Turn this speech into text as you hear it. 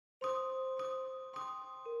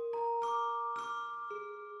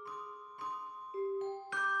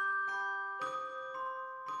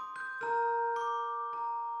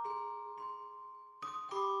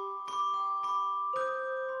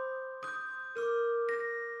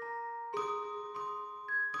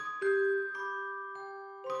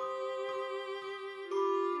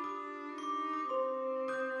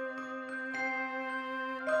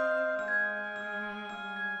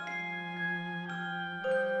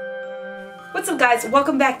What's up guys,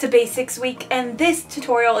 welcome back to Basics Week, and this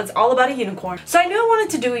tutorial is all about a unicorn. So I knew I wanted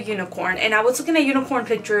to do a unicorn, and I was looking at unicorn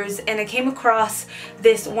pictures and I came across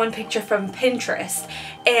this one picture from Pinterest,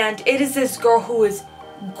 and it is this girl who is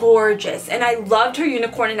gorgeous, and I loved her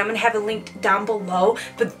unicorn, and I'm gonna have it linked down below,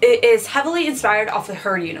 but it is heavily inspired off of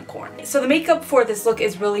her unicorn. So the makeup for this look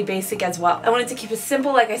is really basic as well. I wanted to keep it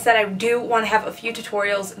simple. Like I said, I do want to have a few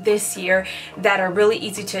tutorials this year that are really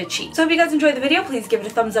easy to achieve. So if you guys enjoyed the video, please give it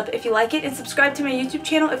a thumbs up if you like it, and subscribe to my YouTube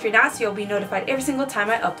channel if you're not, so you'll be notified every single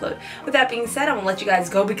time I upload. With that being said, I'm gonna let you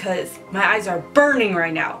guys go because my eyes are burning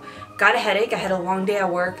right now. Got a headache, I had a long day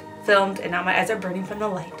at work, filmed, and now my eyes are burning from the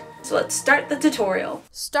light. So let's start the tutorial.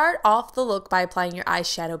 Start off the look by applying your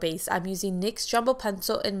eyeshadow base. I'm using NYX Jumbo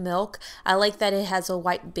Pencil in Milk. I like that it has a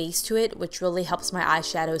white base to it, which really helps my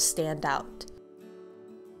eyeshadows stand out.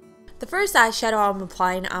 The first eyeshadow I'm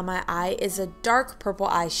applying on my eye is a dark purple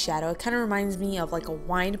eyeshadow. It kind of reminds me of like a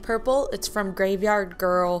wine purple. It's from Graveyard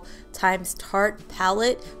Girl times Tarte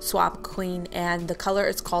palette, Swamp Queen, and the color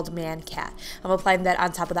is called Mancat. I'm applying that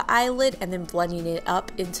on top of the eyelid and then blending it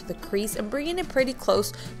up into the crease and bringing it pretty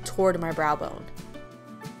close toward my brow bone.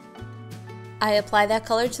 I apply that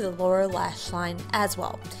color to the lower lash line as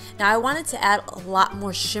well. Now I wanted to add a lot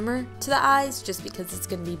more shimmer to the eyes just because it's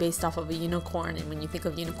going to be based off of a unicorn, and when you think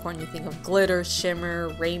of unicorn you think of glitter, shimmer,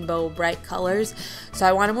 rainbow, bright colors. So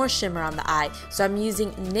I wanted more shimmer on the eye. So I'm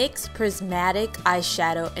using NYX Prismatic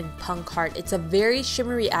eyeshadow in Punk Heart. It's a very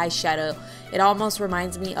shimmery eyeshadow. It almost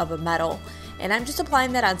reminds me of a metal. And I'm just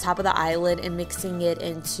applying that on top of the eyelid and mixing it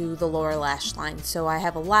into the lower lash line. So I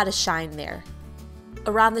have a lot of shine there.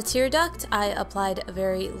 Around the tear duct, I applied a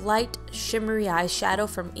very light, shimmery eyeshadow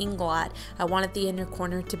from Inglot. I wanted the inner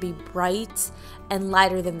corner to be bright and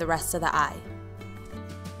lighter than the rest of the eye.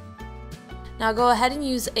 Now go ahead and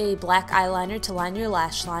use a black eyeliner to line your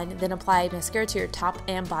lash line, then apply mascara to your top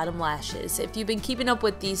and bottom lashes. If you've been keeping up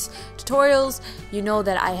with these tutorials, you know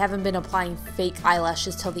that I haven't been applying fake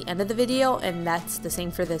eyelashes till the end of the video, and that's the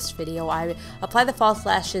same for this video. I apply the false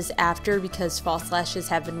lashes after because false lashes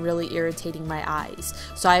have been really irritating my eyes.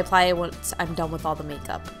 So I apply it once I'm done with all the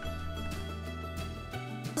makeup.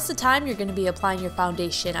 This is the time you're going to be applying your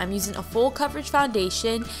foundation. I'm using a full coverage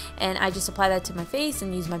foundation, and I just apply that to my face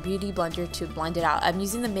and use my beauty blender to blend it out. I'm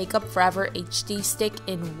using the Makeup Forever HD stick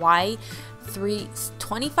in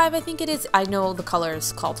Y325, I think it is. I know the color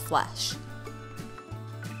is called Flesh.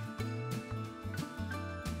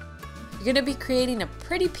 You're going to be creating a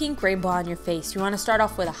pretty pink rainbow on your face. You want to start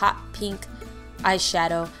off with a hot pink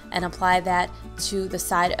eyeshadow and apply that to the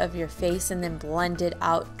side of your face and then blend it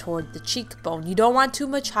out toward the cheekbone. You don't want too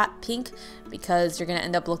much hot pink because you're going to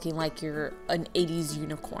end up looking like you're an 80s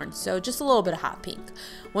unicorn. So just a little bit of hot pink.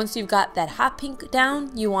 Once you've got that hot pink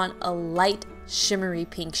down, you want a light shimmery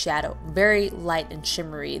pink shadow, very light and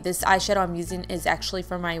shimmery. This eyeshadow I'm using is actually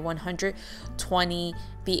from my 120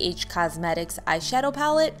 BH Cosmetics eyeshadow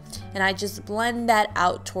palette, and I just blend that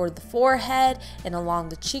out toward the forehead and along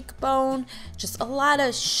the cheekbone. Just a lot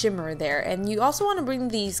of shimmer there. And you also want to bring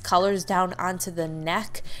these colors down onto the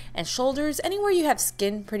neck and shoulders. Anywhere you have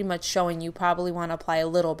skin pretty much showing, you probably want to apply a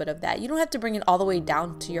little bit of that. You don't have to bring it all the way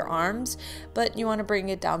down to your arms, but you want to bring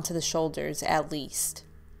it down to the shoulders at least.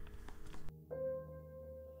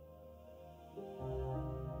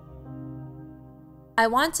 I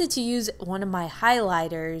wanted to use one of my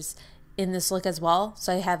highlighters in this look as well,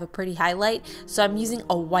 so I have a pretty highlight. So I'm using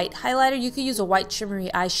a white highlighter. You could use a white shimmery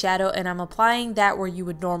eyeshadow, and I'm applying that where you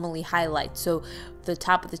would normally highlight, so the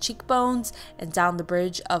top of the cheekbones and down the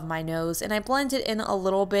bridge of my nose, and I blend it in a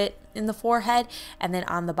little bit in the forehead and then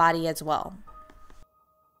on the body as well.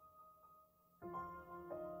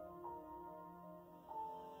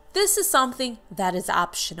 This is something that is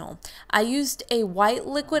optional. I used a white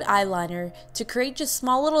liquid eyeliner to create just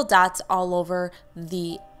small little dots all over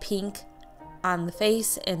the pink on the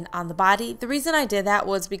face and on the body. The reason I did that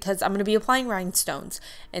was because I'm going to be applying rhinestones,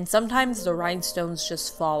 and sometimes the rhinestones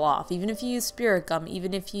just fall off. Even if you use spirit gum,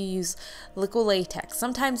 even if you use liquid latex,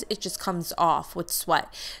 sometimes it just comes off with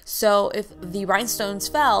sweat. So if the rhinestones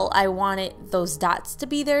fell, I wanted those dots to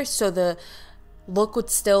be there so the look would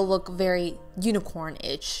still look very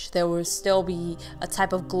unicorn-ish. There would still be a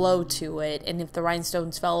type of glow to it, and if the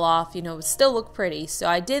rhinestones fell off, you know, it would still look pretty. So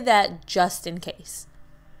I did that just in case.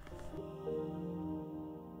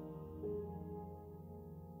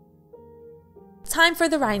 Time for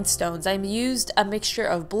the rhinestones. I used a mixture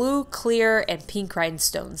of blue, clear, and pink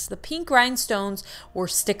rhinestones. The pink rhinestones were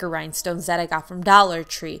sticker rhinestones that I got from Dollar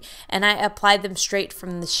Tree, and I applied them straight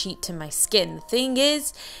from the sheet to my skin. The thing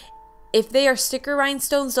is, If they are sticker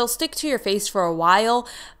rhinestones, they'll stick to your face for a while,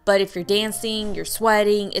 but if you're dancing, you're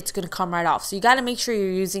sweating, it's going to come right off. So you got to make sure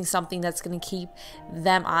you're using something that's going to keep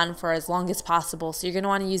them on for as long as possible. So you're going to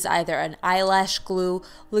want to use either an eyelash glue,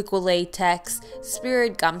 liquid latex,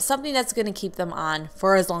 spirit gum, something that's going to keep them on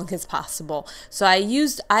for as long as possible. So I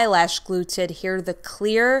used eyelash glue to adhere to the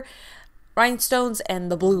clear rhinestones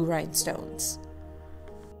and the blue rhinestones.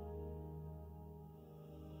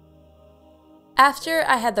 After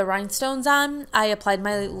I had the rhinestones on, I applied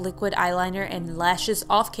my liquid eyeliner and lashes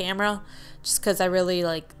off camera just because I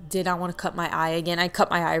really did not want to cut my eye again. I cut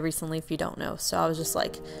my eye recently, if you don't know, so I was just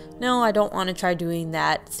like, no, I don't want to try doing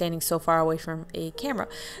that standing so far away from a camera.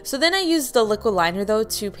 So then I used the liquid liner though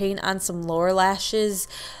to paint on some lower lashes.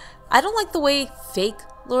 I don't like the way fake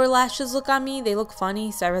lower lashes look on me. They look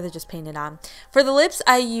funny, so I'd rather just paint it on. For the lips,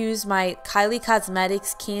 I use my Kylie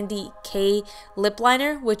Cosmetics Candy K lip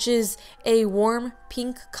liner, which is a warm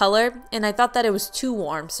pink color, and I thought that it was too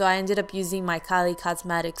warm, so I ended up using my Kylie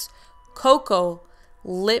Cosmetics Koko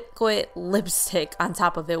liquid lipstick on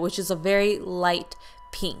top of it, which is a very light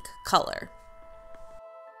pink color.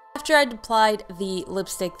 After I'd applied the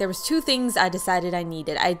lipstick, there was two things I decided I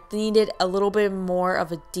needed. I needed a little bit more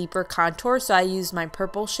of a deeper contour, so I used my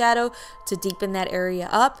purple shadow to deepen that area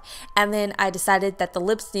up. And then I decided that the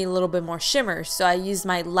lips need a little bit more shimmer, so I used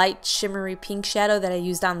my light shimmery pink shadow that I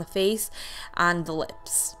used on the face on the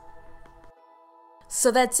lips. So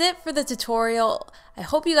that's it for the tutorial. I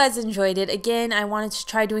hope you guys enjoyed it. Again, I wanted to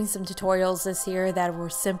try doing some tutorials this year that were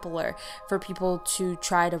simpler for people to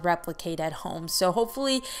try to replicate at home. So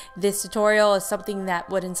hopefully this tutorial is something that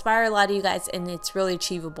would inspire a lot of you guys and it's really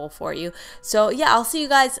achievable for you. So yeah, I'll see you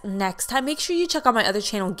guys next time. Make sure you check out my other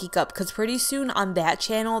channel, Geek Up, because pretty soon on that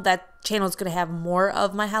channel is going to have more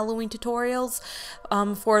of my Halloween tutorials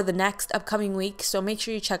for the next upcoming week. So make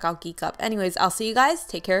sure you check out Geek Up. Anyways, I'll see you guys.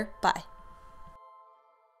 Take care. Bye.